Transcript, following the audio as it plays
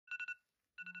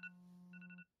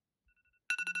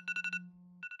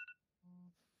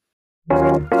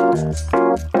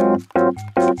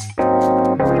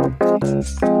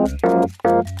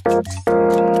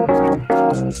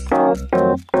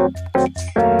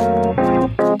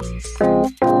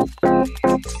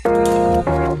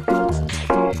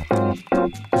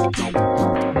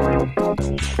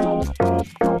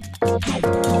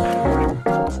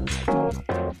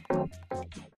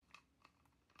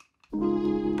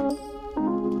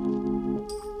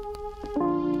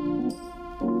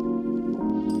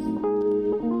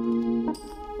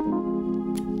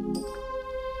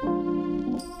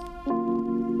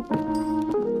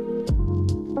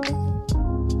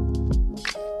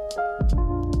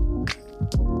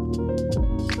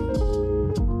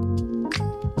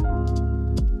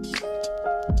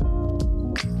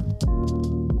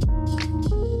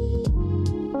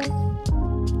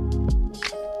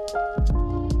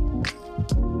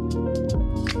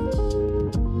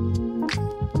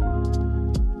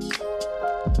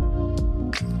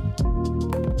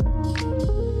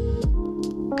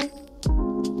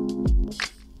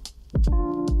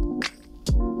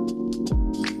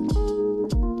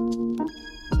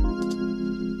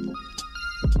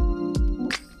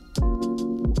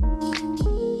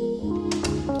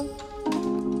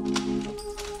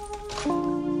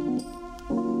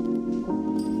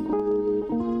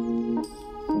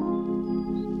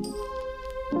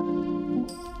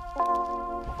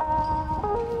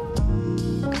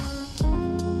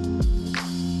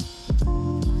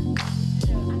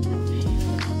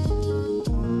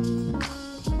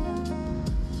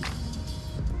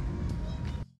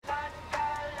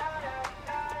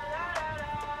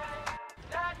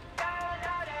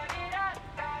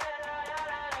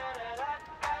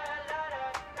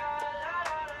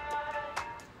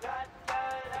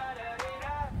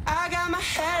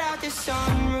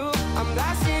Sunroof, I'm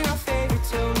blasting our favorite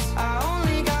tunes. I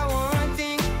only got one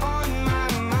thing on my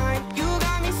mind. You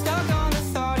got me stuck on the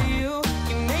thought of you.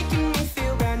 You're making me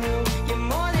feel brand new. You're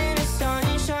more than a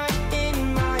sunshine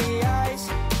in my eyes.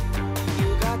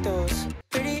 You got those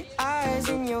pretty eyes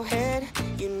in your head,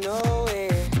 you know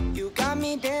it. You got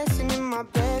me dancing in my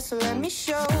bed, so let me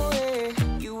show it.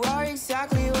 You are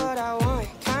exactly what I want,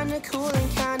 kinda cool and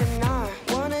kinda not.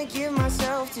 Wanna give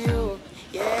myself to you,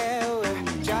 yeah.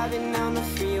 Driving down the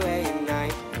freeway at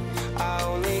night, I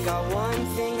only got one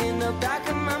thing in the back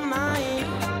of my mind.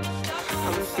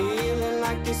 I'm feeling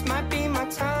like this might be my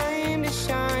time to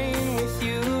shine with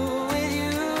you, with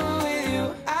you, with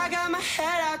you. I got my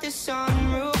head out the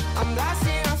sunroof, I'm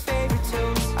blasting our favorite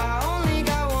tunes. I only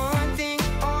got one thing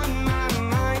on my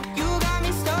mind. You got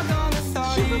me stuck on the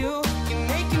thought of you. You're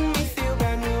making me feel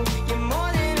brand new. You're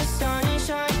more than a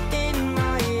sunshine in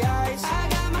my eyes. I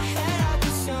got my head out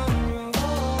the sunroof.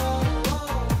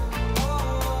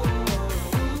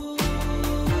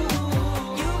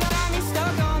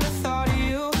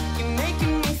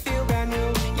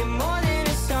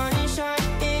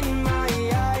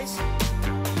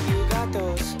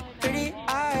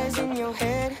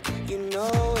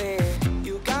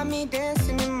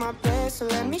 So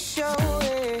let me show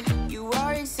it. You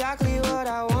are exactly what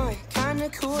I want, kinda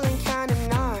cool and kinda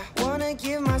not. Wanna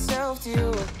give myself to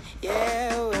you,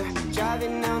 yeah. We're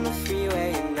driving down the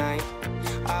freeway at night.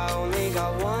 I only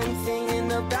got one thing in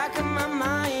the back of my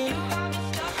mind.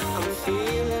 I'm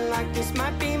feeling like this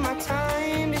might be my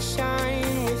time to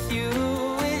shine with you,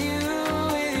 with you,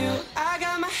 with you. I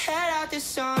got my head out the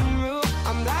sunroof,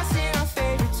 I'm blasting our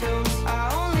favorite tunes. I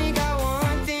only got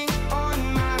one thing on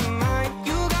my mind.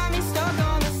 You got me stuck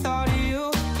on the thought of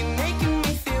you. You're making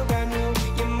me feel brand new.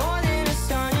 You're more than a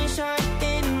sunshine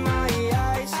in my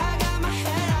eyes. I got my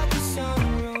head out the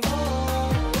sunroof.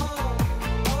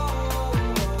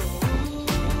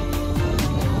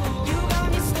 You got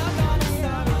me stuck on the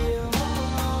thought of you.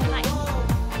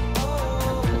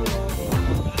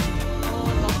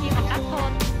 Có khi mà cắt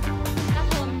hơn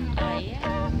ấy,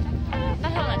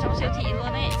 đắt hơn ở trong siêu thị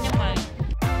luôn ấy, nhưng mà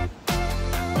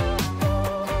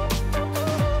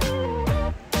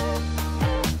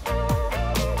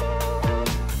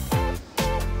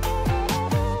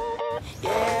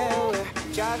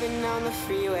Driving down the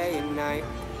freeway at night,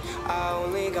 I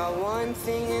only got one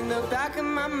thing in the back of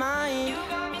my mind.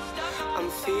 I'm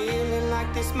feeling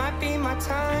like this might be my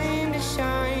time to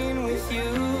shine with you,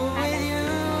 with you,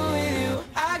 with you.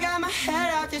 I got my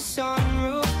head out the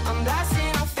sunroof, I'm blasting